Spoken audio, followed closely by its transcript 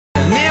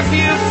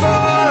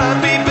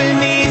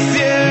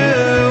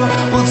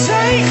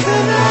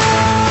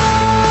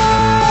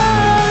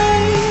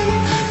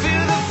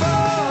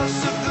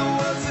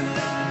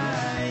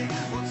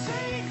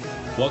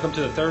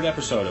Welcome to the third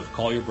episode of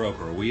Call Your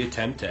Broker, where we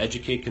attempt to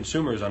educate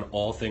consumers on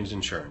all things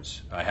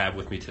insurance. I have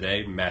with me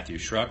today Matthew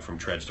Schruck from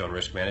Treadstone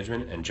Risk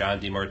Management and John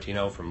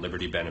DiMartino from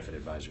Liberty Benefit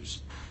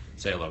Advisors.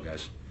 Say hello,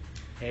 guys.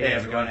 Hey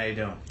everyone, how you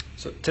doing?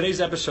 So today's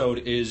episode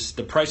is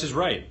The Price is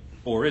Right,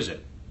 or is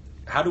it?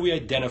 How do we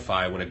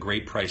identify when a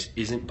great price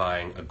isn't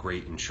buying a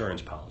great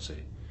insurance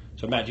policy?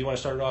 So Matt, do you want to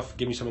start it off?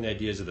 Give me some of the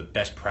ideas of the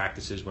best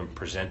practices when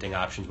presenting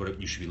options,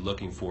 what you should be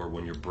looking for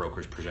when your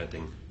broker's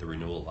presenting the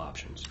renewal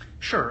options.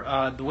 Sure.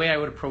 The way I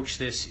would approach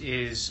this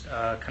is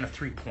kind of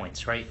 3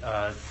 points, right?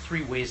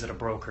 3 ways that a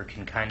broker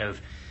can kind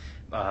of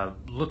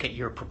look at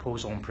your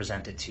proposal and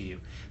present it to you.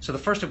 So the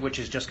first of which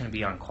is just going to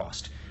be on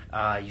cost.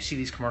 You see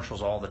these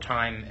commercials all the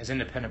time. As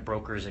independent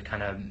brokers, it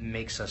kind of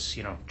makes us,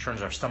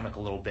 turns our stomach a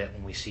little bit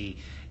when we see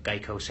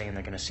Geico saying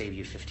they're going to save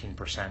you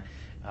 15%.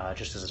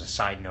 Just as a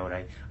side note,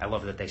 I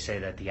love that they say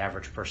that the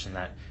average person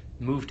that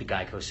moved to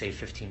Geico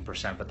saved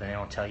 15%, but then they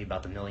don't tell you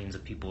about the millions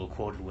of people who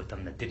quoted with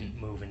them that didn't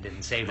move and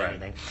didn't save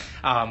anything.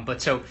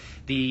 But so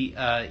the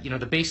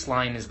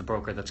baseline is the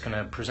broker that's going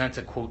to present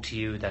a quote to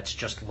you that's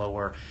just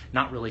lower,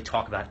 not really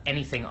talk about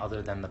anything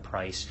other than the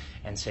price,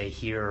 and say,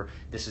 here,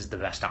 this is the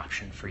best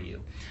option for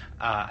you.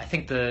 I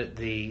think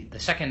the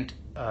second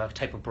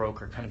type of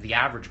broker, kind of the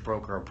average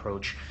broker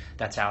approach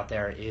that's out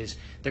there, is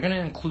they're going to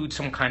include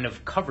some kind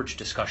of coverage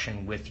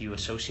discussion with you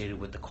associated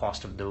with the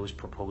cost of those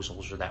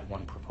proposals or that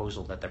one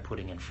proposal that they're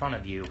putting in front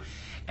of you.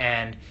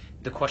 And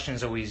the question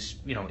is always,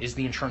 is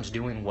the insurance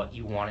doing what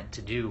you want it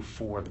to do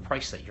for the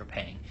price that you're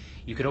paying?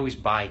 You could always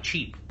buy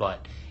cheap,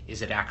 but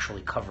is it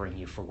actually covering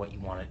you for what you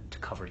want it to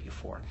cover you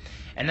for?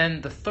 And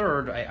then the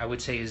third, I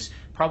would say, is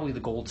probably the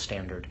gold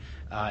standard.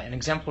 An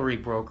exemplary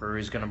broker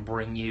is going to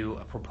bring you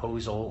a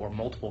proposal or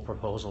multiple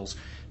proposals,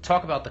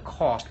 talk about the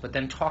cost, but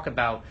then talk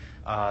about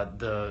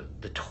the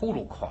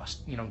total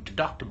cost,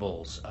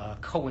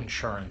 deductibles,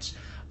 co-insurance,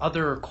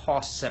 other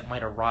costs that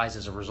might arise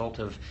as a result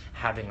of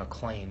having a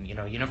claim. You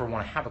never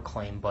want to have a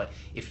claim, but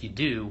if you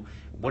do,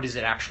 what is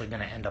it actually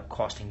going to end up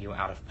costing you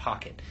out of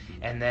pocket?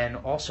 And then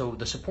also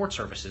the support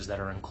services that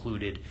are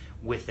included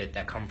with it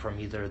that come from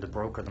either the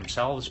broker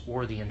themselves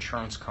or the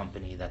insurance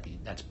company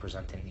that's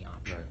presenting the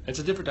option. Right. It's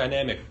a different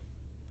dynamic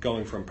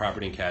going from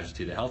property and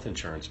casualty to health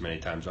insurance many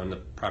times. On the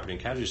property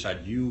and casualty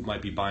side, you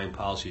might be buying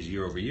policies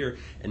year over year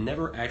and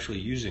never actually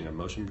using them.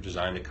 Most of them are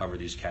designed to cover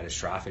these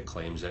catastrophic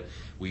claims that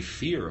we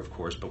fear, of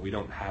course, but we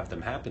don't have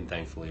them happen,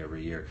 thankfully,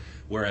 every year.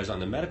 Whereas on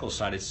the medical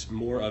side, it's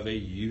more of a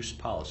use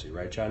policy,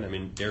 right, John? I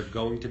mean, they're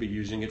going to be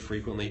using it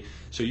frequently,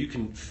 so you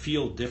can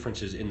feel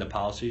differences in the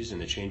policies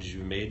and the changes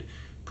you've made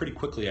pretty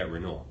quickly at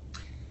renewal.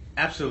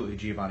 Absolutely,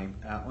 Giovanni.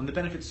 On the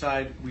benefit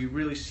side, we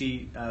really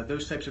see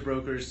those types of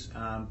brokers,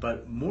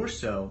 but more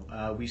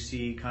so, we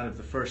see kind of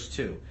the first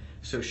two.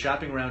 So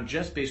shopping around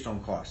just based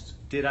on costs.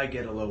 Did I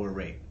get a lower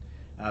rate?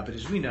 But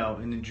as we know,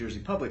 in the New Jersey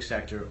public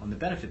sector, on the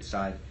benefit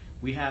side,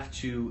 we have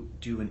to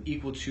do an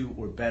equal to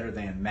or better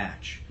than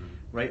match,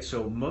 right?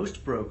 So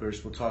most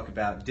brokers will talk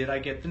about, did I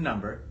get the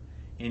number,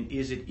 and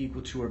is it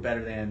equal to or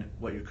better than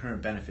what your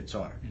current benefits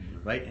are,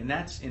 right? And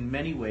that's in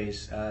many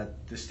ways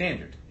the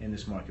standard in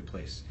this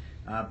marketplace.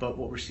 But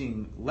what we're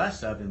seeing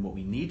less of and what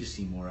we need to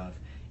see more of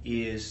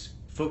is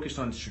focused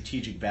on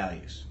strategic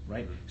values,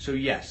 right? So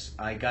yes,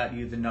 I got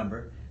you the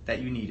number that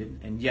you needed,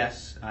 and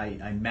yes,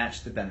 I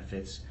matched the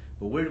benefits,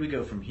 but where do we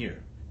go from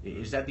here?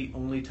 Is that the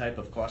only type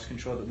of cost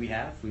control that we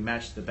have? We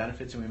match the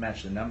benefits and we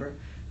match the number.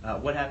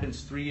 What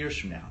happens 3 years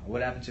from now?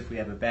 What happens if we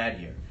have a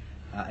bad year?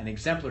 An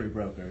exemplary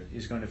broker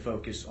is going to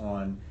focus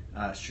on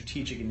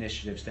strategic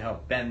initiatives to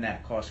help bend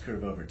that cost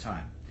curve over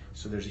time.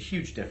 So there's a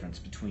huge difference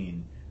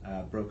between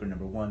broker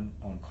number 1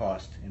 on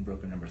cost and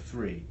broker number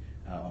 3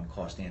 on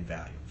cost and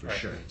value, for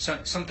sure. So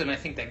something I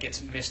think that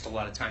gets missed a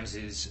lot of times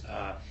is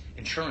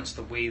insurance,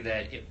 the way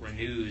that it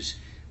renews.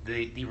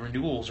 The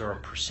renewals are a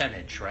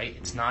percentage, right?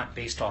 It's not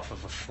based off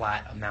of a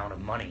flat amount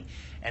of money.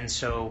 And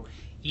so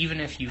even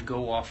if you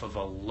go off of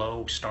a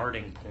low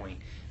starting point,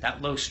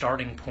 that low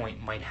starting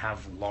point might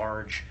have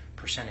large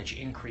percentage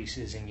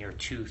increases in year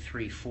 2,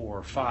 3,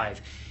 4,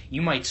 5.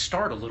 You might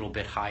start a little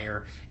bit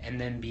higher and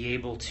then be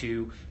able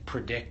to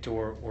predict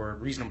or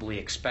reasonably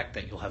expect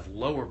that you'll have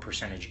lower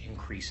percentage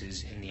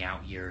increases in the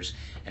out years,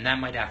 and that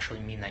might actually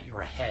mean that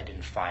you're ahead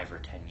in 5 or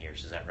 10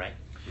 years. Is that right?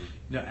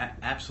 No,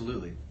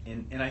 absolutely.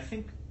 And I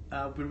think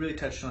we really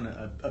touched on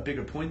a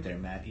bigger point there,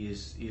 Matt,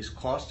 is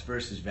cost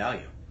versus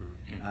value.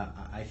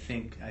 I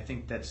think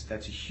that's a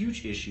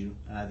huge issue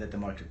that the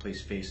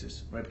marketplace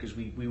faces, right? Because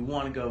we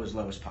want to go as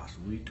low as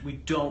possible. We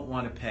don't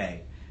want to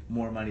pay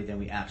more money than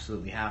we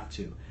absolutely have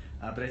to.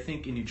 But I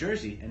think in New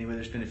Jersey, anyway,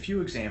 there's been a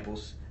few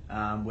examples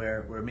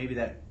where maybe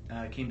that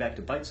came back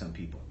to bite some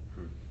people.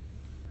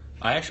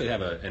 I actually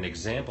have an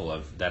example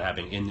of that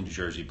happening in the New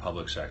Jersey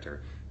public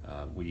sector.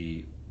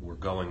 We were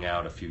going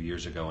out a few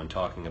years ago and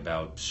talking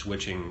about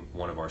switching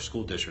one of our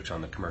school districts on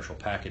the commercial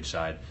package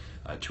side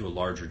to a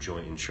larger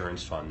joint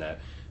insurance fund that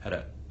had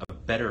a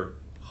better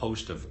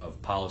host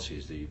of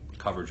policies. The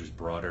coverage was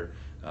broader,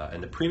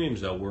 and the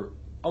premiums, though, were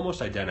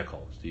almost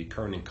identical. The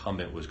current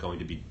incumbent was going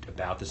to be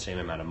about the same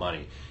amount of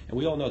money. And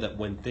we all know that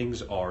when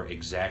things are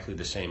exactly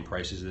the same,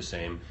 prices are the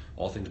same,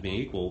 all things being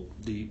equal,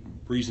 the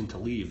reason to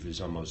leave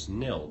is almost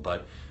nil.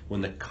 But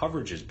when the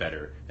coverage is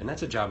better, and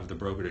that's a job of the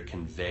broker to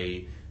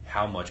convey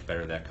how much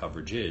better that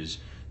coverage is,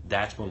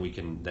 that's when we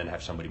can then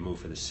have somebody move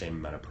for the same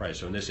amount of price.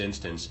 So in this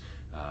instance,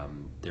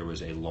 there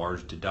was a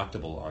large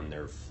deductible on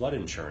their flood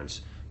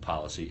insurance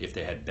policy if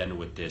they had been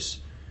with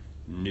this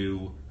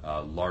new,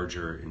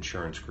 larger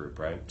insurance group,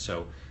 right?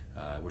 So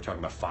we're talking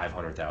about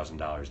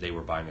 $500,000. They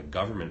were buying a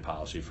government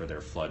policy for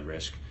their flood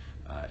risk,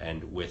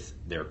 and with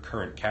their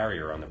current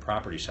carrier on the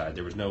property side,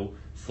 there was no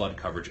flood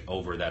coverage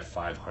over that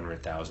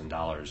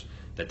 $500,000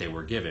 that they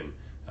were given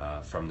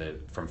from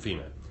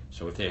FEMA.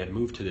 So if they had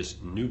moved to this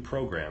new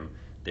program,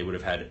 they would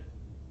have had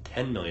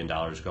 $10 million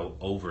go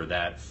over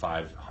that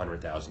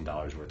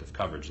 $500,000 worth of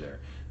coverage there.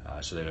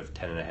 So they'd have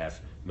 $10.5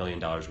 million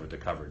worth of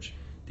coverage.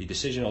 The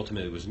decision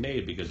ultimately was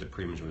made because the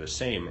premiums were the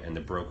same, and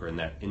the broker in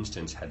that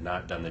instance had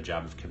not done the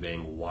job of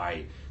conveying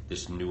why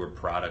this newer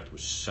product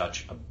was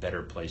such a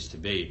better place to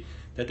be,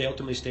 that they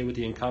ultimately stayed with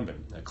the incumbent.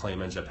 A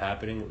claim ends up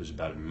happening. It was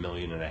about $1.5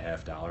 million,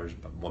 about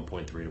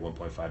 $1.3 to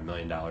 $1.5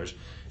 million,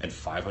 and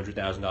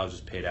 $500,000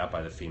 was paid out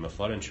by the FEMA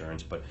flood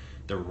insurance, but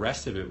the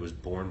rest of it was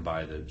borne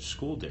by the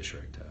school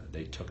district.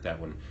 They took that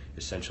one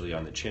essentially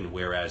on the chin,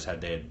 whereas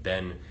had they had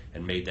been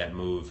and made that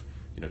move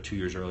 2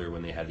 years earlier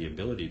when they had the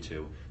ability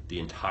to, the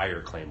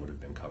entire claim would have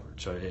been covered.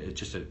 So it's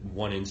just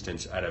one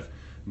instance out of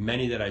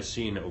many that I've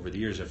seen over the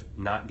years of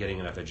not getting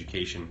enough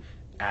education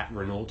at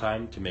renewal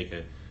time to make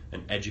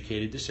an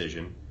educated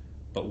decision,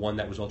 but one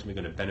that was ultimately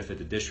going to benefit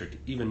the district,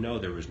 even though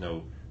there was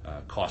no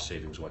cost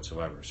savings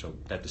whatsoever. So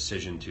that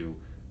decision to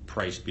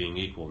price being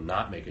equal,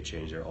 not make a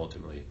change there,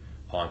 ultimately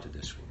haunted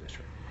this school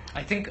district.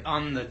 I think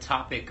on the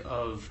topic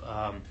of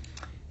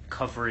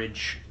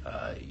coverage,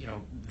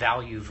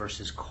 value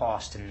versus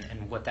cost,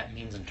 and what that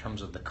means in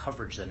terms of the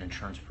coverage that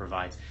insurance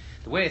provides.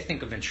 The way I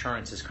think of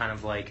insurance is kind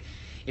of like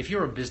if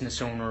you're a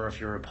business owner, if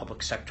you're a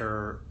public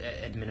sector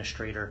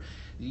administrator,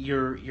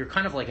 you're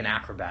kind of like an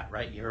acrobat,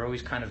 right? You're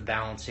always kind of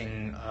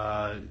balancing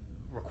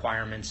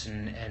requirements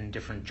and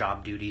different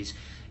job duties,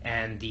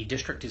 and the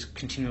district is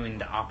continuing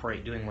to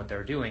operate doing what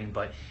they're doing,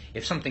 but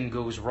if something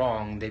goes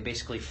wrong, they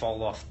basically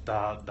fall off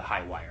the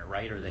high wire,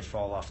 right? Or they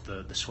fall off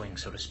the swing,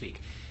 so to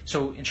speak.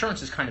 So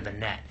insurance is kind of a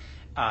net.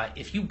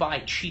 If you buy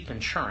cheap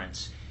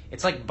insurance,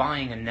 it's like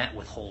buying a net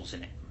with holes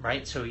in it,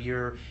 right? So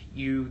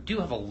you do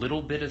have a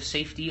little bit of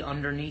safety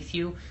underneath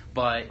you,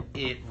 but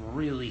it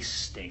really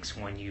stinks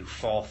when you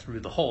fall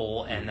through the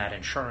hole and that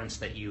insurance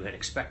that you had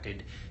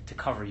expected to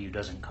cover you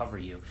doesn't cover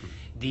you.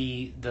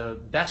 The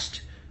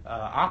best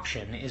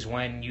option is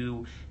when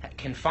you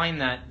can find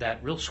that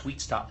real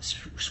sweet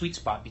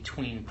spot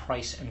between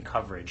price and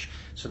coverage,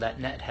 so that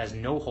net has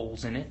no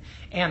holes in it,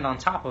 and on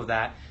top of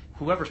that,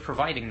 whoever's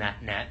providing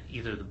that net,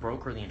 either the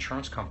broker or the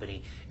insurance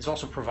company, is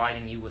also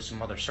providing you with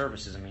some other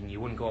services. I mean,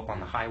 you wouldn't go up on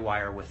the high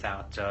wire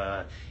without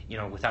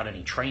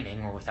any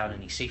training or without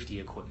any safety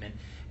equipment.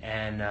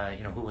 And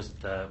who was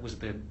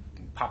the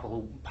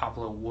Pablo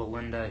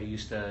Walinda who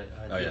used to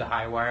do the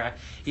high wire?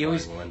 He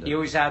always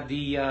had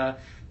the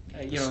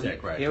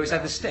stick, right? He always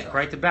had the stick,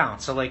 right, to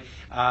balance. So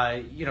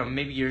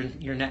maybe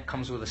your net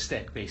comes with a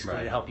stick, basically,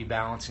 right, to help you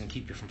balance and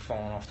keep you from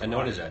falling off the And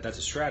water. what is that? That's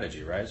a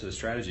strategy, right? So the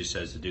strategy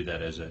says to do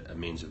that as a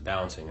means of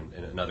balancing.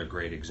 And another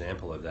great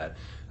example of that,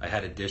 I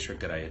had a district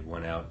that I had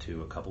went out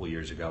to a couple of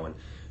years ago, and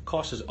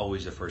cost is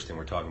always the first thing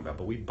we're talking about,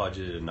 but we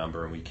budgeted a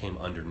number and we came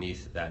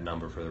underneath that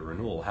number for the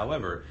renewal.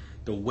 However,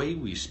 the way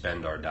we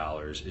spend our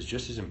dollars is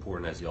just as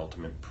important as the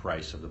ultimate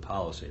price of the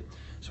policy.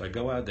 So I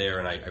go out there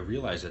and I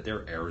realize that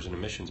their errors and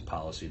omissions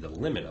policy, the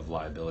limit of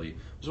liability,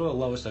 was one of the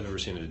lowest I've ever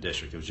seen in a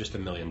district. It was just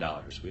 $1 million.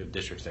 We have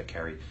districts that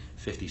carry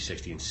 50,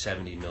 60, and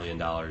 $70 million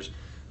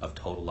of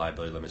total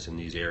liability limits in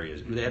these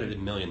areas. They had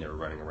 $1 million they were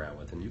running around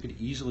with, and you could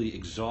easily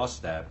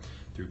exhaust that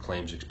through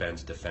claims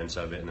expense, defense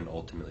of it, and then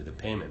ultimately the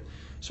payment.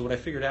 So what I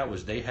figured out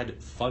was they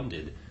had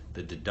funded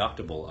the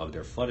deductible of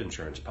their flood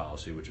insurance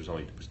policy, which was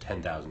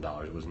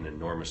 $10,000. It was an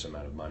enormous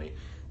amount of money.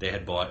 They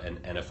had bought an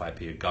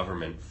NFIP, a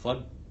government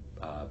flood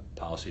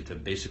policy, to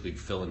basically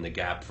fill in the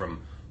gap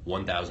from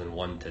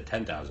 $1,001 to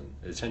 $10,000.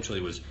 It essentially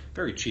was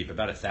very cheap,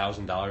 about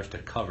 $1,000 to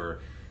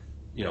cover,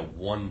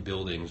 one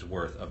building's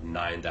worth of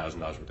 $9,000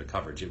 worth of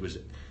coverage. It was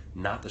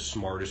not the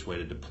smartest way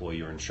to deploy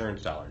your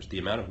insurance dollars. The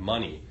amount of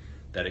money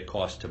that it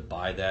cost to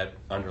buy that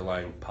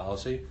underlying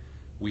policy,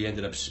 we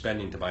ended up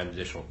spending to buy an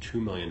additional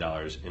 $2 million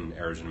in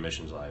errors and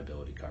omissions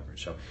liability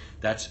coverage. So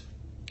that's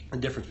the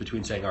difference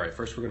between saying, all right,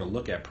 first we're going to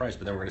look at price,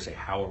 but then we're going to say,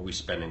 how are we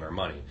spending our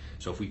money?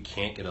 So if we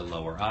can't get a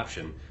lower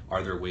option,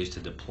 are there ways to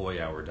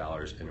deploy our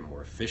dollars in a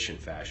more efficient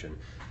fashion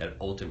that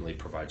ultimately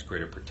provides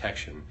greater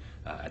protection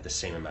at the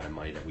same amount of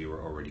money that we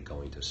were already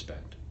going to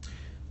spend?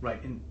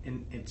 Right,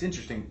 and it's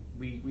interesting.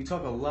 We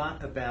talk a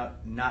lot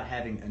about not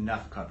having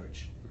enough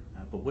coverage,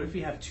 but what if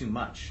you have too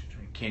much?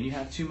 Can you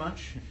have too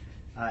much?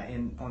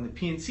 And on the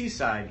P&C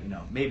side,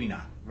 maybe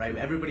not, right?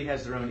 Everybody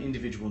has their own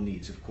individual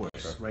needs, of course,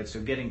 Sure. right? So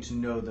getting to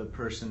know the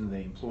person, the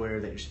employer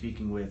that you're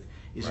speaking with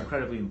is Right.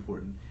 incredibly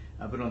important.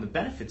 But on the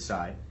benefit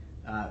side,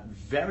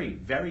 very,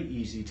 very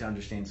easy to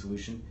understand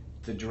solution,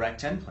 the Direct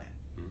 10 plan.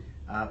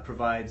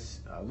 Provides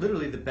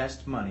literally the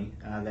best money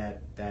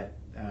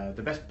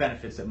the best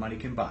benefits that money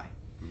can buy.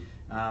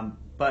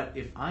 But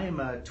if I am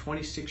a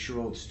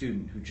 26-year-old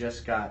student who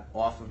just got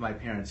off of my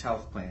parents'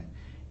 health plan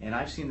and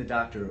I've seen the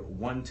doctor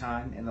one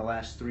time in the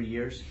last 3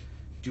 years,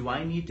 do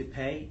I need to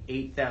pay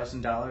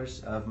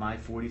 $8,000 of my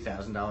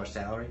 $40,000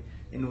 salary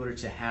in order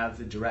to have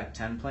the Direct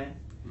 10 plan?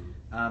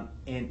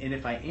 And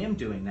if I am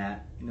doing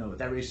that,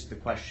 that raises the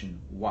question,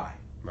 why?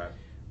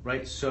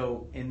 Right?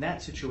 So in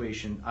that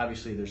situation,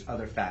 obviously there's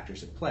other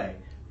factors at play,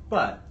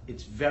 but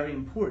it's very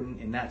important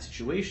in that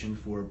situation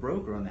for a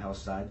broker on the health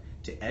side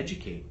to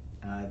educate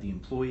the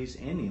employees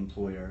and the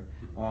employer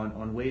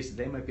on ways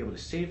that they might be able to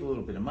save a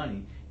little bit of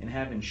money and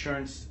have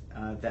insurance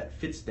that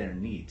fits their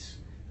needs,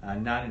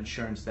 not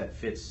insurance that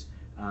fits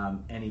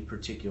any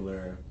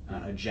particular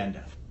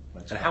agenda.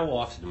 And how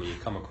often, when you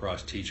come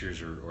across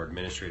teachers or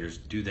administrators,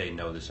 do they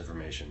know this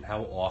information?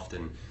 How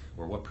often,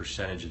 or what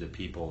percentage of the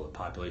people, the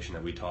population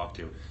that we talk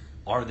to,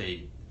 are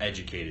they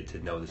educated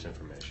to know this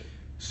information?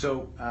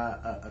 So,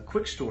 a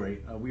quick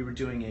story. We were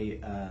doing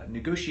a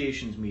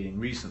negotiations meeting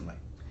recently.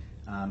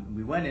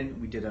 We went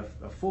in, we did a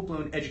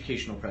full-blown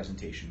educational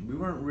presentation. We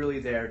weren't really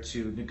there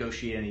to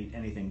negotiate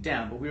anything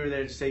down, but we were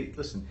there to say,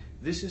 listen,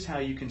 this is how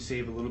you can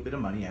save a little bit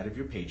of money out of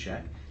your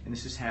paycheck, and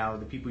this is how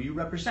the people you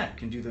represent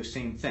can do those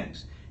same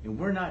things. And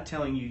we're not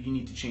telling you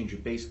need to change your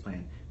base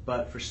plan,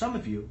 but for some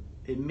of you,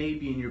 it may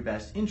be in your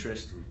best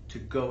interest to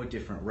go a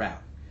different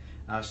route.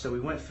 So we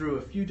went through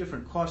a few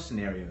different cost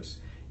scenarios,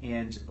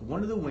 and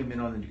one of the women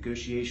on the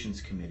negotiations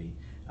committee,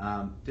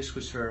 this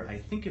was I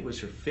think it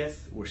was her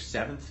 5th or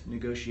 7th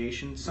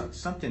negotiation,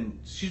 something,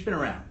 she's been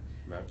around.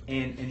 Right.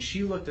 And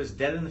she looked us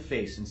dead in the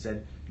face and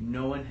said,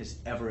 no one has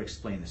ever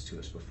explained this to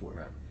us before.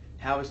 Right.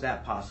 How is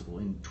that possible?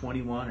 In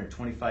 21 or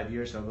 25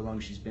 years, however long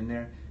she's been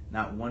there,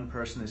 not one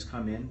person has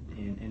come in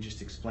and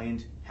just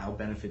explained how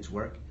benefits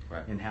work,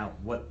 right, and how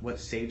what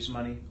saves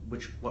money,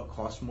 what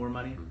costs more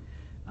money.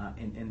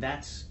 And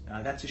that's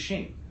a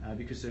shame,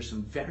 because there's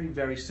some very,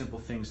 very simple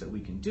things that we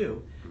can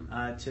do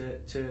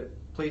to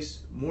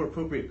place more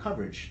appropriate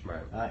coverage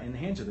right, in the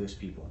hands of those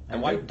people.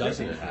 And why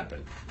doesn't it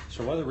happen?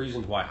 So one of the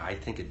reasons why I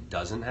think it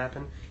doesn't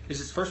happen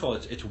is, first of all,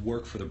 it's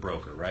work for the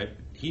broker, right?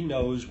 He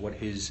knows what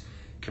his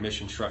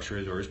commission structure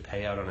is or his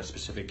payout on a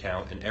specific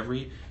account, and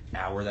every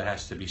hour that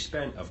has to be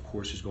spent, of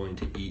course, is going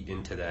to eat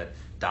into that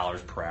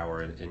dollars per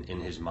hour in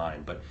his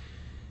mind. But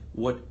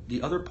what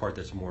the other part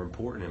that's more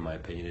important, in my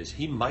opinion, is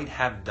he might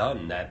have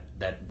done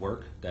that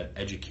work, that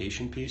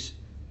education piece,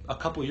 a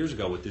couple years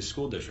ago with this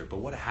school district. But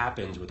what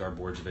happens with our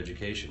boards of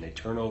education? They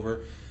turn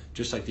over,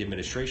 just like the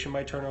administration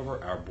might turn over,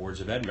 our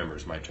boards of ed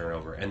members might turn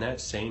over. And that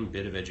same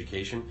bit of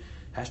education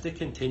has to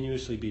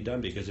continuously be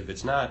done, because if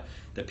it's not,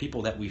 the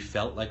people that we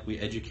felt like we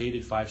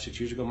educated 5-6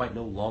 years ago might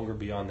no longer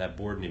be on that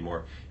board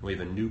anymore. And we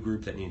have a new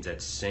group that needs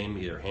that same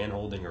either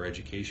hand-holding or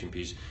education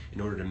piece in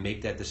order to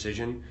make that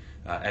decision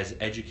as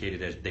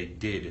educated as they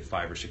did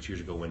 5 or 6 years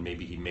ago when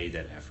maybe he made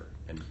that effort.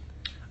 And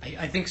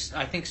I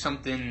think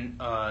something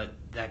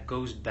that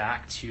goes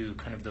back to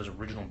kind of those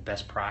original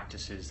best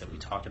practices that we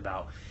talked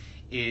about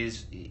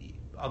is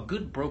a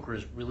good broker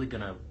is really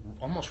going to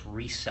almost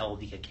resell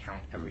the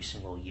account every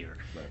single year.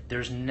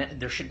 Right.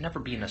 There should never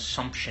be an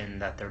assumption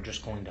that they're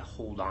just going to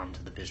hold on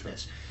to the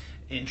business.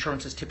 Sure.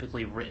 Insurance is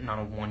typically written on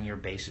a 1-year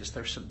basis.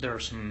 There are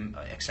some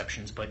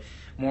exceptions, but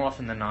more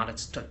often than not,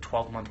 it's a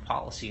 12-month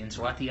policy. And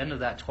so at the end of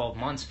that 12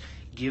 months,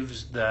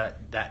 gives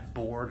that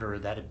board or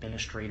that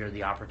administrator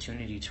the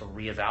opportunity to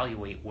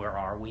reevaluate where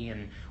are we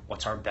and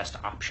what's our best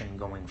option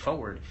going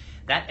forward.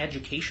 That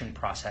education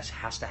process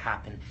has to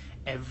happen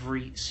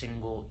every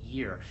single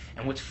year.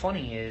 And what's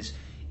funny is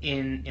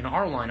in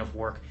our line of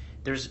work,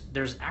 there's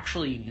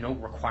actually no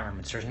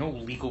requirements. There's no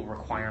legal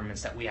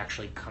requirements that we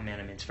actually come in.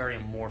 I mean, it's very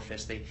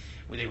amorphous. They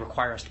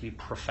require us to be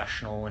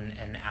professional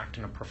and act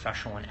in a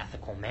professional and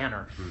ethical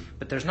manner.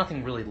 But there's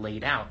nothing really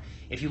laid out.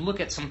 If you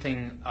look at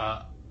something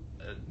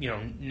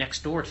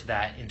next door to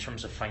that in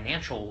terms of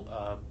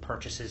financial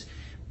purchases,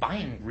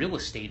 buying real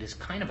estate is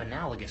kind of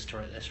analogous to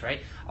this,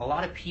 right? A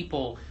lot of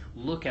people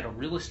look at a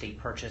real estate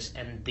purchase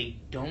and they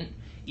don't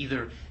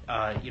either,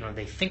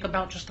 they think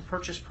about just the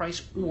purchase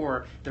price,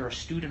 or they're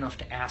astute enough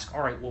to ask,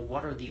 all right, well,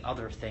 what are the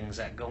other things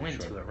that go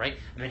into it, right?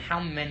 I mean, how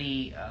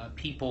many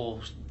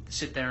people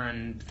sit there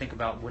and think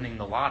about winning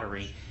the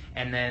lottery,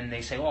 and then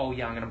they say, oh,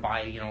 yeah, I'm going to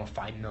buy, a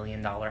 $5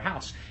 million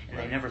house. And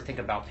they never think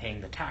about paying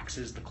the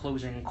taxes, the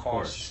closing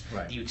costs,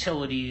 the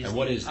utilities, and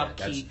what is that?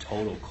 upkeep. That's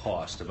total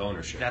cost of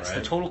ownership, That's right?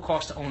 the total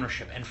cost of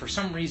ownership. And for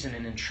some reason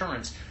in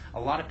insurance,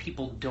 a lot of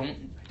people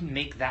don't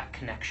make that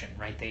connection,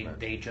 right?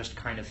 They just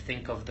kind of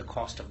think of the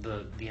cost of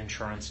the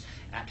insurance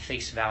at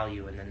face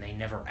value, and then they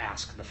never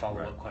ask the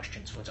follow-up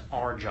question. So it's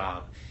our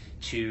job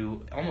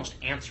to almost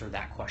answer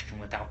that question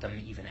without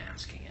them even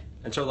asking it.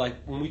 And so,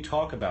 like, when we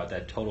talk about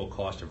that total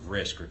cost of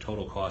risk or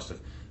total cost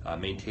of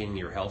maintaining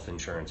your health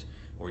insurance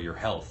or your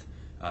health,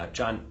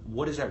 John,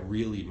 what does that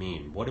really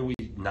mean? What are we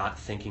not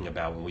thinking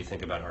about when we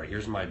think about, all right,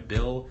 here's my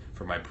bill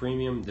for my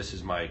premium, this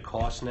is my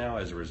cost now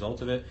as a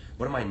result of it.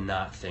 What am I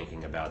not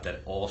thinking about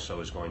that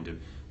also is going to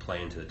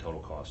play into the total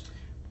cost?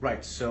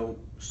 Right. So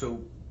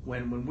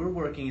when we're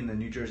working in the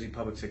New Jersey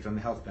public sector on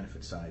the health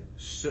benefit side,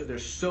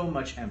 there's so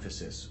much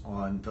emphasis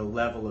on the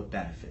level of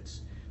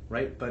benefits,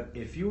 right? But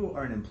if you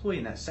are an employee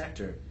in that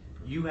sector,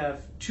 you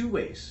have two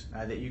ways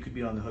that you could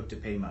be on the hook to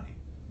pay money.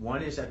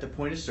 One is at the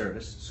point of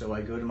service, so I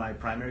go to my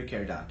primary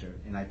care doctor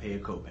and I pay a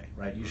copay,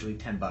 right? Usually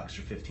 $10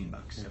 or $15.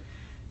 Yep.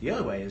 The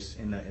other way is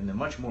in the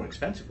much more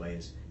expensive way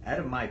is out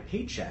of my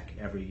paycheck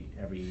every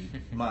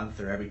month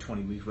or every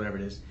 20 weeks, whatever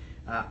it is,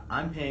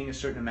 I'm paying a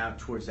certain amount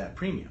towards that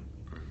premium.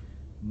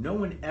 No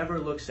one ever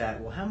looks at,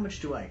 well, how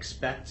much do I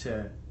expect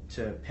to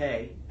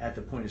pay at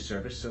the point of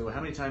service? So how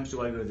many times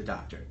do I go to the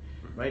doctor,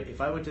 right? If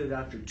I went to the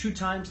doctor 2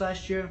 times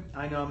last year,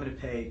 I know I'm going to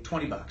pay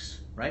 $20,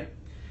 right?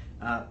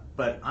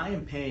 But I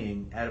am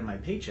paying out of my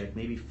paycheck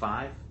maybe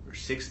 $5,000 or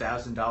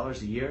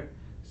 $6,000 a year,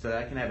 so that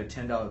I can have a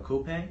 $10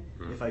 copay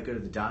if I go to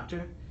the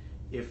doctor.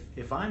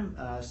 If I'm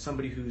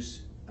somebody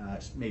who's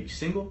maybe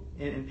single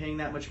and paying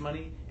that much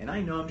money, and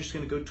I know I'm just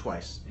going to go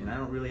twice, and I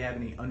don't really have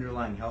any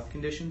underlying health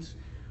conditions,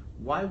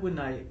 why wouldn't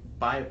I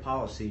buy a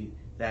policy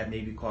that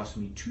maybe costs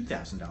me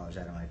 $2,000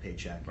 out of my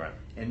paycheck, Right.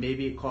 and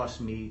maybe it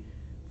costs me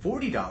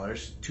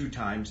 $40 2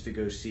 times to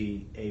go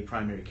see a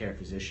primary care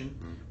physician,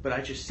 but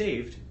I just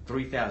saved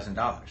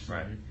 $3,000.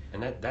 Right.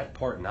 And that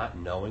part, not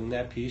knowing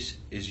that piece,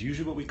 is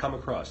usually what we come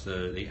across.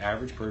 The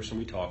average person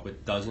we talk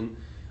with doesn't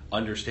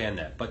understand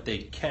that, but they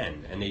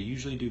can, and they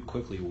usually do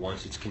quickly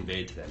once it's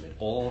conveyed to them. It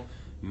all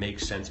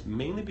makes sense,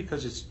 mainly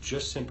because it's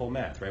just simple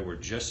math, right? We're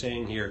just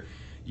saying here,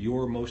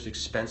 your most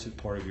expensive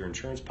part of your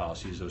insurance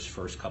policy is those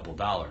first couple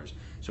dollars.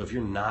 So if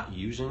you're not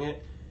using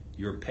it,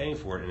 you're paying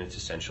for it, and it's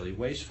essentially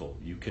wasteful.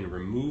 You can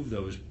remove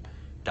those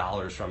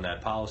dollars from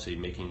that policy,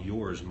 making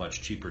yours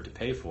much cheaper to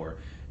pay for.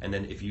 And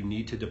then if you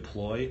need to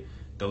deploy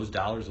those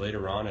dollars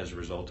later on as a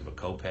result of a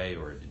copay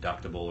or a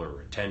deductible or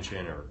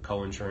retention or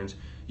coinsurance,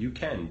 you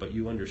can, but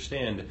you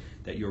understand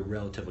that you're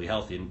relatively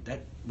healthy, and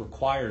that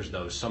requires,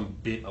 though, some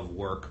bit of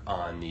work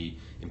on the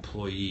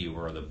employee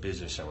or the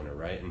business owner,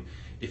 right? And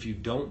if you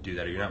don't do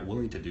that, or you're not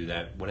willing to do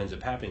that, what ends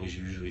up happening is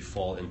you usually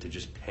fall into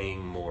just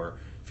paying more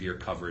for your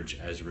coverage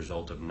as a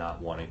result of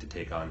not wanting to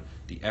take on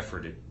the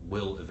effort it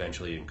will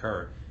eventually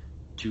incur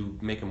to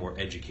make a more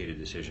educated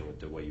decision with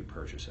the way you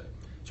purchase it.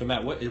 So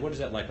Matt, what is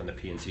that like on the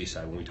P&C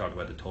side when we talk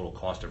about the total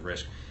cost of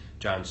risk?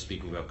 John's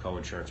speaking about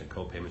coinsurance and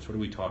co-payments. What are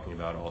we talking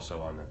about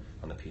also on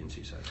the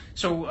P&C side?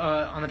 So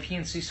on the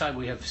P&C side,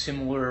 we have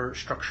similar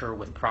structure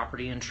with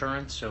property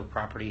insurance. So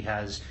property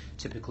has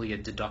typically a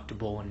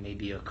deductible and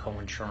maybe a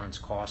co-insurance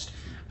cost.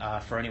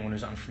 For anyone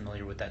who's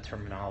unfamiliar with that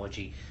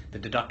terminology, the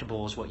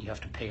deductible is what you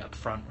have to pay up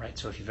front, right?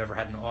 So if you've ever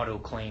had an auto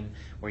claim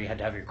where you had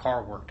to have your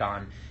car worked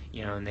on,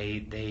 and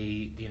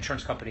the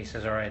insurance company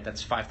says, all right,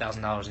 that's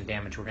 $5,000 in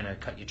damage. We're going to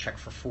cut you a check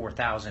for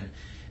 $4,000.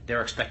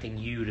 They're expecting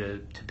you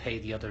to pay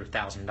the other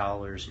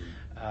 $1,000,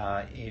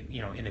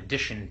 in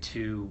addition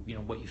to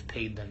what you've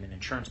paid them in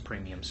insurance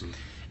premiums.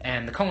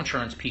 And the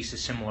coinsurance piece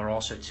is similar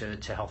also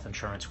to health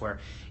insurance, where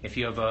if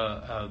you have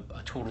a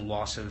total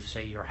loss of,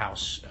 say, your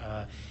house,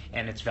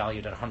 and it's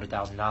valued at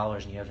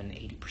 $100,000 and you have an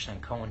 80%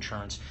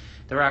 coinsurance,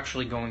 they're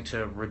actually going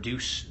to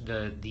reduce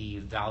the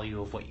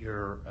value of what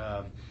you're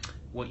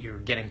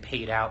getting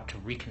paid out to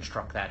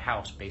reconstruct that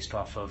house based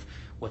off of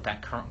what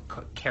that current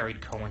carried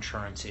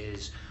coinsurance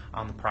is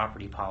on the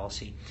property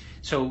policy.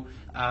 So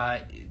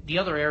the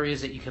other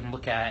areas that you can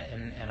look at,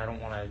 and I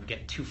don't want to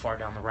get too far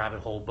down the rabbit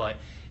hole, but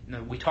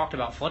we talked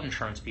about flood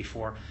insurance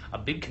before. A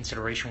big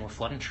consideration with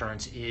flood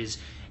insurance is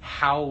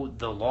how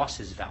the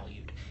loss is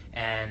valued.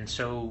 And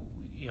so,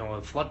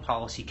 a flood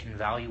policy can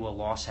value a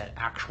loss at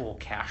actual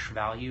cash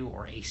value,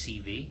 or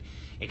ACV.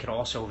 It could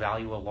also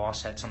value a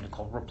loss at something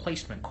called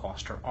replacement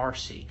cost, or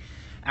RC.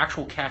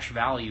 Actual cash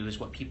value is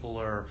what people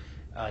are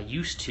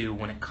used to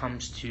when it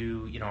comes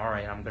to, all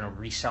right, I'm going to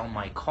resell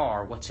my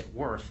car. What's it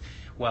worth?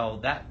 Well,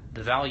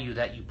 the value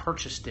that you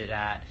purchased it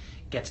at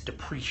gets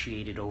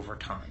depreciated over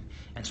time.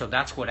 And so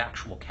that's what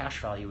actual cash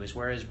value is,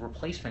 whereas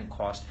replacement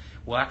cost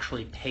will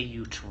actually pay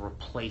you to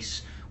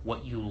replace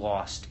what you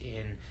lost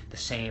in the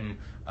same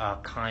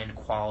kind,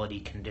 quality,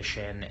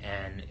 condition,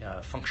 and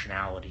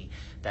functionality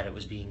that it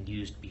was being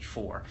used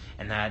before.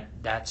 And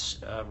that's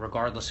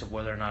regardless of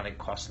whether or not it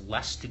costs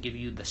less to give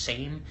you the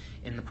same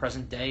in the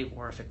present day,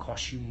 or if it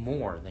costs you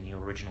more than you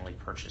originally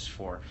purchased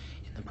for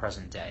in the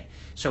present day.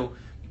 So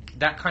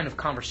that kind of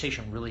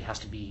conversation really has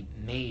to be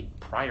made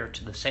prior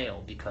to the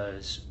sale,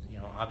 because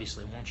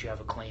obviously once you have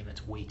a claim,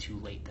 it's way too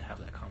late to have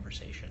that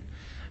conversation.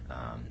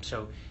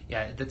 So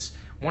yeah, that's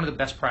one of the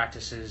best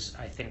practices.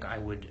 I think I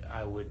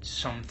would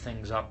sum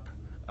things up,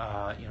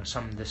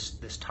 sum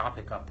this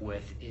topic up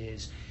with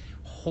is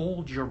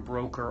hold your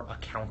broker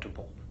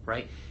accountable,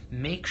 right?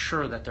 Make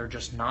sure that they're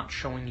just not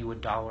showing you a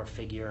dollar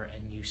figure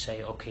and you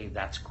say, okay,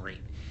 that's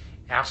great.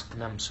 ask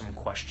them some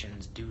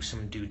questions, do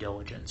some due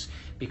diligence,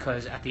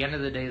 because at the end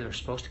of the day, they're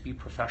supposed to be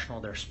professional,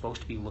 they're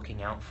supposed to be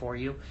looking out for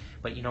you,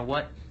 but you know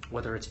what?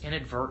 Whether it's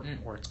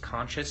inadvertent or it's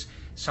conscious,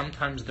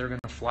 sometimes they're going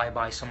to fly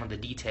by some of the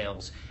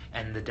details,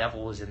 and the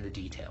devil is in the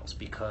details,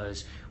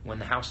 because when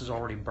the house is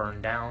already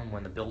burned down,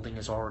 when the building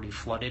is already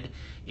flooded,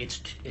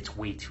 it's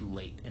way too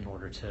late in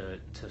order to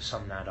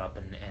sum that up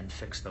and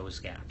fix those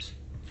gaps.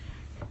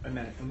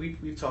 And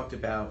we've talked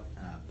about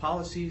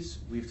policies,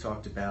 we've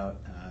talked about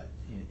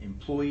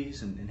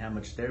employees and how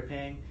much they're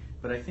paying,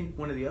 but I think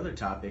one of the other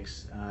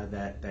topics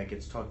that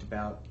gets talked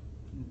about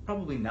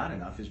probably not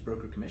enough is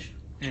broker commission.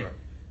 Sure.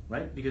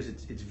 Right? Because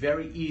it's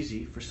very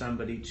easy for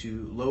somebody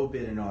to low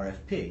bid an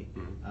RFP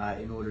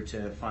in order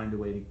to find a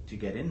way to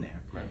get in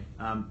there.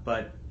 Right.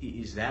 But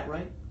is that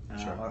right?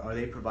 Sure. Are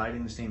they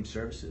providing the same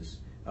services?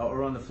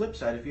 Or on the flip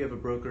side, if you have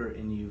a broker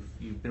and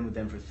you've been with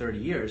them for 30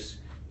 years,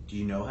 do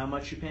you know how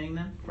much you're paying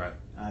them? Right.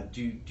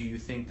 Do you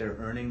think they're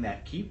earning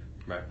that keep?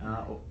 Right.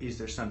 Or is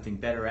there something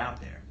better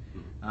out there?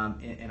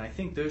 And I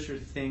think those are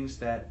things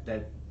that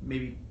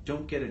maybe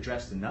don't get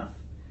addressed enough.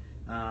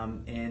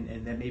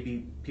 And that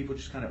maybe people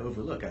just kind of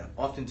overlook.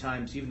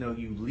 Oftentimes, even though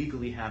you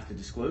legally have to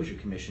disclose your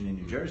commission in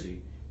New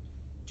Jersey,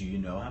 do you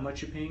know how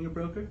much you're paying your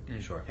broker?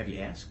 Sure. Have you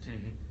asked?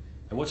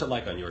 And what's it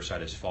like on your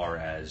side as far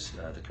as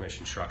the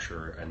commission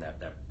structure and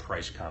that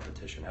price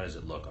competition? How does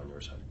it look on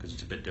your side? Because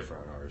it's a bit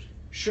different on ours.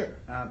 Sure.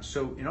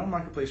 So in our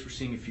marketplace, we're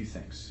seeing a few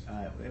things.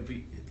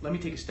 Let me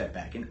take a step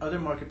back. In other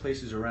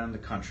marketplaces around the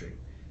country,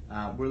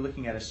 we're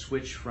looking at a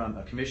switch from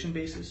a commission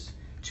basis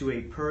to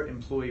a per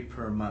employee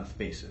per month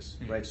basis,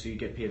 right? So you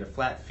get paid a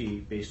flat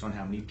fee based on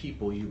how many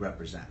people you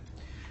represent.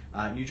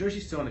 New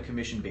Jersey's still on a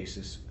commission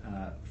basis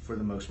for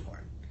the most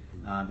part,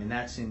 and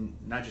that's in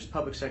not just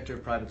public sector,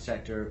 private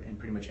sector, and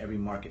pretty much every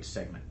market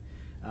segment.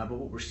 But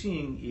what we're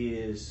seeing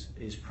is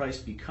price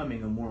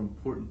becoming a more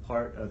important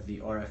part of the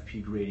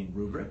RFP grading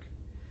rubric,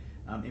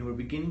 and we're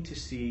beginning to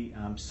see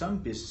some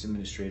business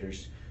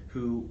administrators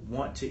who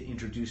want to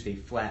introduce a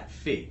flat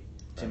fee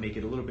to make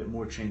it a little bit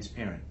more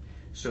transparent.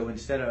 So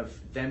instead of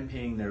them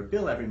paying their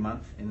bill every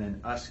month and then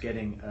us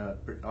getting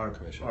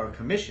our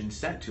commission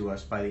sent to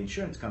us by the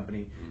insurance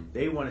company,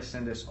 they want to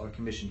send us our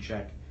commission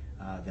check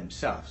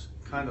themselves,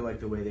 kind of like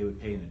the way they would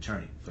pay an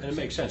attorney. And it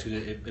makes sense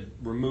because it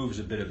removes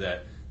a bit of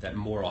that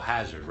moral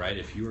hazard, right?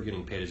 If you are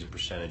getting paid as a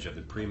percentage of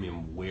the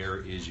premium, where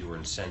is your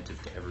incentive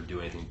to ever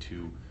do anything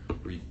to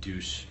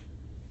reduce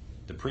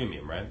the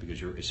premium, right? Because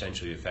you're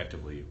essentially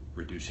effectively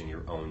reducing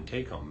your own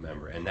take-home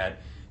member. And that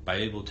by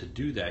able to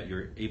do that,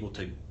 you're able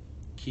to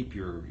keep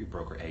your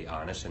broker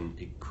honest, and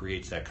it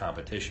creates that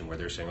competition where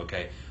they're saying,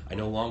 okay, I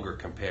no longer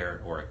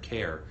compare or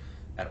care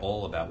at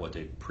all about what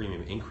the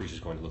premium increase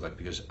is going to look like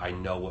because I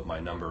know what my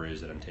number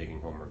is that I'm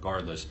taking home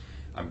regardless.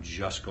 I'm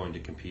just going to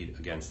compete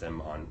against them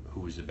on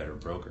who is the better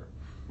broker.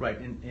 Right,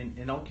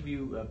 and I'll give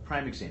you a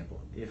prime example.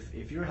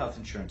 If you're a health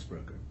insurance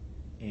broker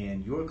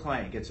and your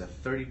client gets a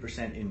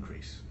 30%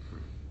 increase,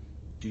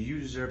 do you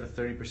deserve a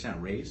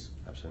 30% raise?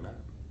 Absolutely not.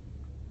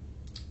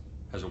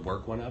 Has the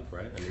work went up,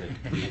 right?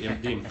 I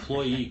mean, the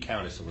employee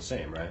count is still the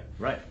same, right?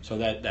 Right. So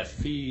that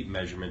fee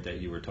measurement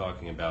that you were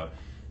talking about,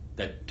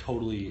 that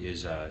totally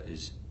is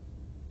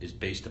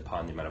based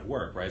upon the amount of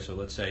work, right? So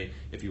let's say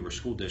if you were a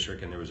school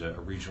district and there was a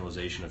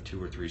regionalization of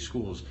 2 or 3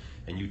 schools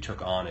and you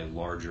took on a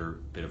larger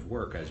bit of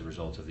work as a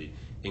result of the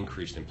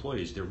increased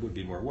employees, there would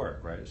be more work,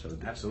 right? So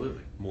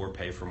absolutely. More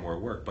pay for more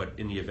work. But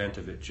in the event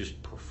of it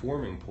just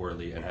performing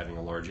poorly and having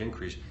a large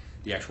increase,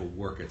 the actual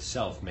work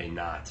itself may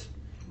not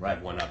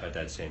went up at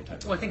that same time.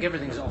 Well, I think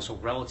everything's also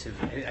relative.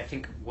 I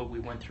think what we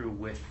went through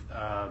with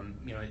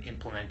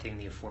implementing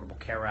the Affordable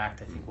Care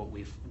Act, I think what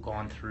we've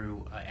gone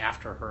through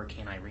after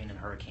Hurricane Irene and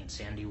Hurricane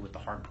Sandy with the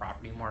hard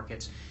property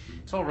markets,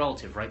 it's all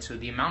relative, right? So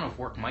the amount of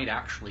work might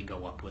actually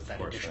go up with that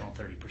additional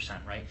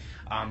 30%, right?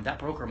 That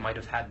broker might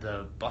have had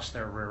to bust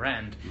their rear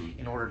end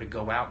in order to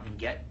go out and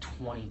get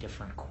 20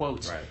 different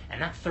quotes,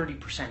 and that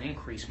 30%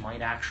 increase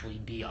might actually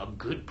be a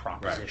good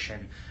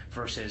proposition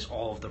versus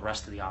all of the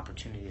rest of the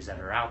opportunities that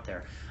are out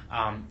there.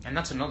 And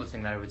that's another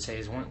thing that I would say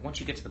is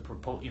once you get to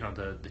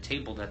the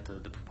table that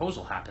the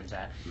proposal happens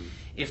at,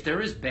 if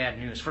there is bad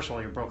news, first of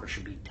all, your broker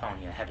should be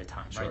telling you ahead of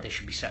time, right? They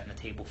should be setting the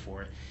table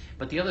for it.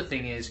 But the other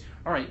thing is,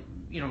 all right,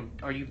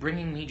 are you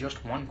bringing me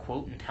just one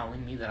quote and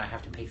telling me that I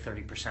have to pay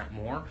 30%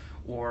 more,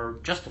 or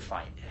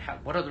justify it?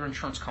 What other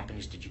insurance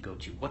companies did you go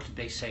to? What did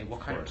they say? What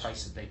kind of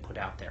price did they put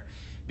out there?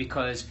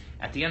 Because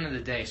at the end of the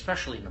day,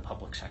 especially in the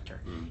public sector,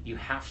 you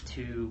have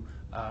to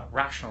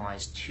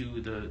rationalize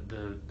to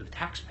the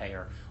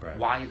taxpayer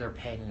why they're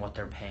paying what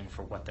they're paying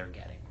for what they're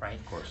getting, right?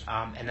 Of course.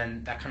 And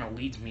then that kind of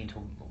leads me to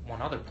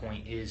one other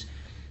point is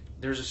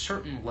there's a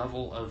certain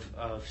level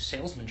of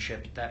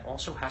salesmanship that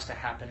also has to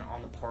happen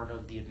on the part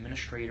of the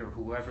administrator,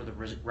 whoever the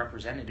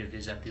representative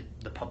is at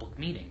the public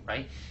meeting,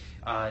 right?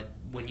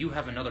 When you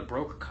have another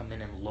broker come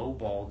in and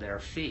lowball their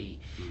fee,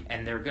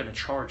 and they're going to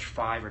charge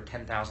 $5,000 or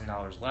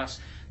 $10,000 less,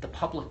 the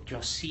public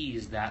just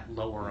sees that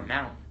lower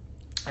amount,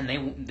 and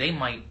they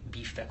might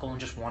be fickle and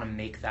just want to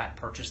make that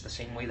purchase the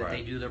same way that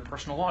they do their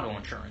personal auto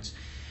insurance.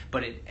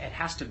 but it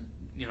has to,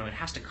 it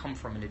has to come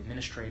from an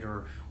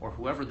administrator or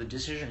whoever the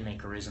decision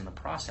maker is in the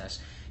process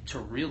to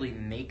really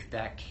make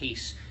that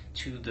case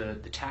to the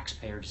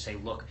taxpayer to say,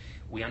 look,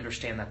 we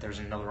understand that there's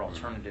another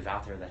alternative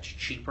out there that's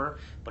cheaper,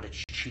 but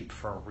it's cheap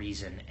for a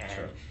reason, and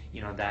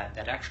Sure.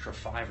 that extra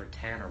 5 or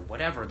 10 or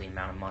whatever the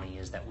amount of money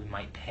is that we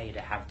might pay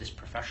to have this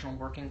professional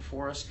working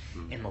for us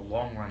in the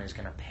long run is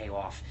going to pay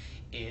off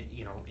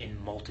in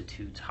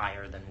multitudes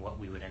higher than what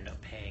we would end up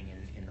paying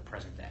in the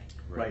present day.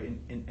 Right,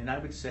 and I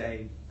would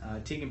say,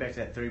 taking back to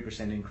that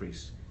 30%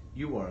 increase,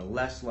 you are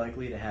less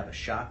likely to have a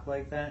shock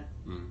like that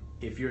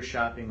if you're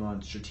shopping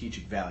on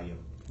strategic value.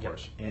 Of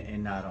course.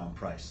 And not on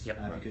price.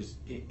 Yep. Because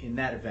in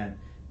that event,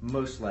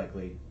 most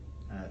likely,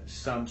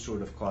 some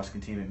sort of cost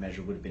containment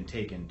measure would have been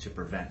taken to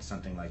prevent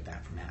something like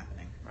that from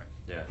happening. Right.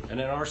 Yeah, and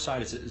on our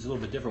side, it's a little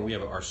bit different. We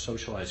have our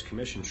socialized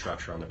commission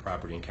structure on the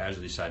property and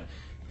casualty side.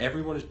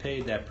 Everyone is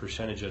paid that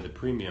percentage of the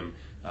premium,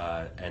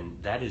 and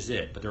that is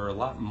it. But there are a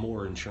lot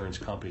more insurance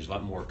companies, a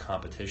lot more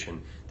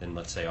competition than,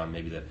 let's say, on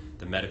maybe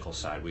the medical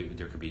side.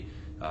 There could be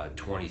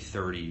 20,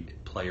 30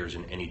 players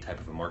in any type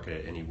of a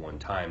market at any one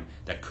time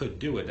that could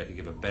do it, that could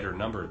give a better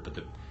number, but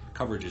the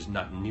coverage is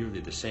not nearly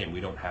the same. We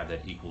don't have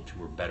that equal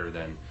to or better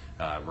than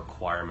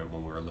requirement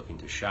when we're looking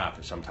to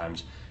shop.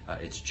 Sometimes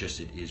it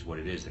is what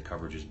it is. The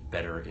coverage is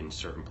better in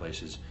certain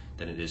places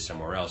than it is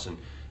somewhere else, and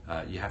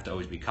you have to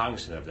always be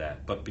cognizant of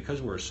that. But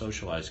because we're a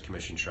socialized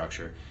commission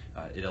structure,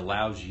 it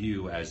allows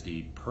you as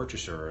the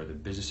purchaser or the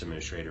business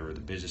administrator or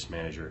the business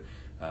manager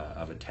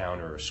of a town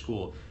or a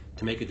school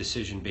to make a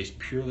decision based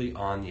purely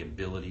on the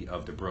ability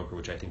of the broker,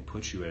 which I think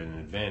puts you at an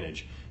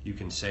advantage. You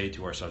can say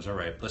to ourselves, all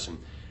right, listen,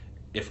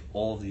 if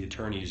all of the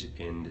attorneys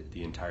in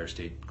the entire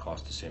state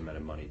cost the same amount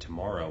of money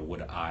tomorrow,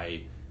 would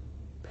I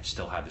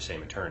still have the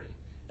same attorney?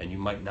 And you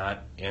might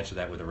not answer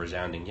that with a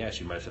resounding yes.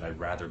 You might have said, I'd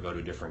rather go to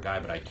a different guy,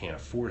 but I can't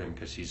afford him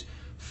because he's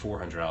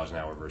 $400 an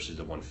hour versus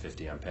the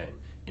 $150 I'm paying.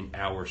 In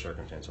our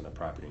circumstance on the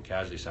property and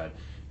casualty side,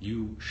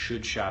 you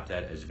should shop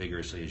that as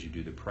vigorously as you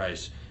do the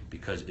price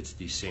because it's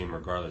the same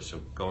regardless. So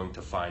going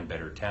to find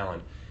better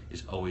talent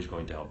is always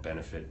going to help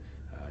benefit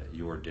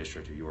your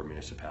district or your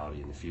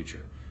municipality in the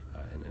future.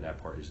 And that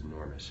part is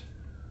enormous.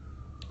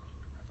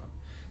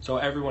 So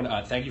everyone,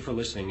 thank you for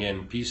listening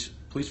in. Please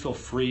feel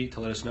free to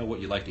let us know what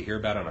you'd like to hear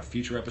about on a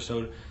future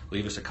episode.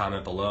 Leave us a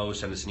comment below,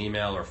 send us an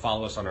email, or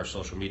follow us on our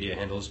social media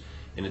handles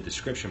in the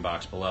description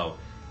box below.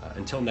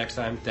 Until next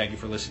time, thank you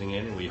for listening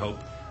in, and we hope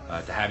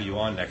to have you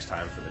on next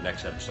time for the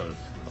next episode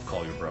of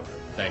Call Your Broker.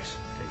 Thanks.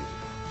 Take it easy.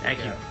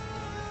 Thank you.